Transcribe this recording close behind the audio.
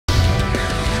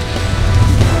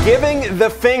Giving the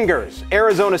fingers.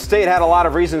 Arizona State had a lot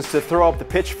of reasons to throw up the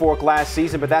pitchfork last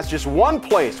season, but that's just one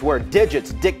place where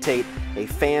digits dictate a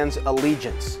fan's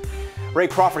allegiance. Ray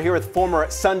Crawford here with former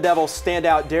Sun Devil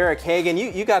standout Derek Hagan.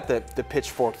 You got the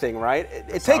pitchfork thing, right?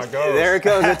 It takes, there it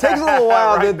goes. It takes a little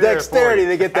while, right, the dexterity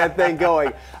to get that thing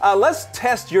going. Let's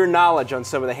test your knowledge on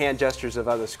some of the hand gestures of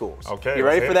other schools. Okay. You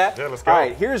ready for that? Yeah, let's go. All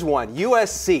right, here's one.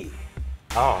 USC.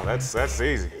 Oh, that's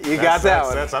easy. Got that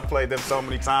one. I played them so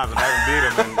many times and haven't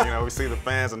beat them, and we see the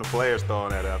fans and the players throwing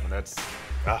that up, and that's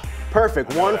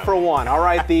perfect. 1 for 1. All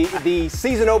right, the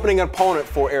season opening opponent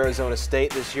for Arizona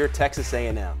State this year, Texas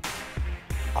A&M.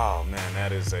 Oh man,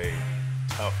 that is a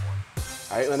tough one.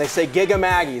 All right, when they say Giga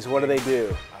Maggies, what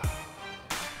do?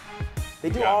 They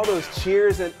do all those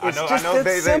cheers, and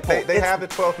it's simple. They have the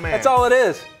 12th man. That's all it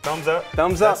is. Thumbs up.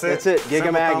 Thumbs up. That's it.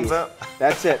 Giga Maggies. Thumbs up.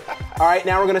 That's it. All right,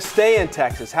 now we're going to stay in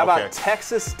Texas. How about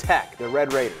Texas Tech, the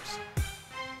Red Raiders?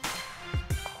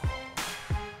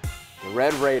 The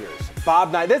Red Raiders.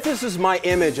 Bob Knight. This is my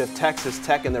image of Texas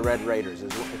Tech and the Red Raiders.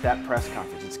 Is at that press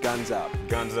conference. It's guns up.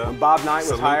 Guns up. When Bob Knight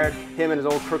was hired, him and his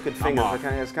old crooked fingers.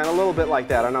 It's kind of a little bit like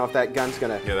that. I don't know if that gun's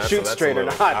going to shoot straight or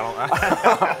not. All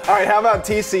right, how about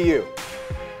TCU?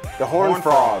 The Horned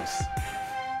Frogs.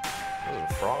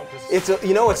 It's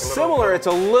it's similar. It's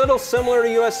a little similar to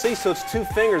USC, so it's 2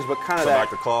 fingers, but kind of like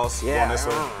the claws going this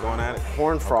way, going at it.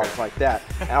 Horned Frogs like that.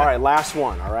 All right, last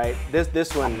one. All right,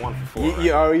 this one. I'm 1 for 4.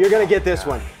 You're gonna get this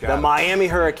one. The Miami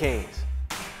Hurricanes.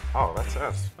 Oh, that's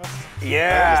us.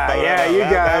 Yeah, you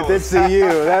got it. That's you.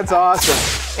 That's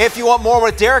awesome. If you want more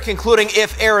with Derek, including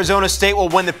if Arizona State will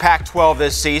win the Pac-12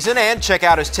 this season, and check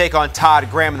out his take on Todd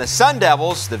Graham and the Sun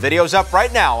Devils, the video's up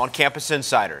right now on Campus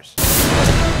Insiders.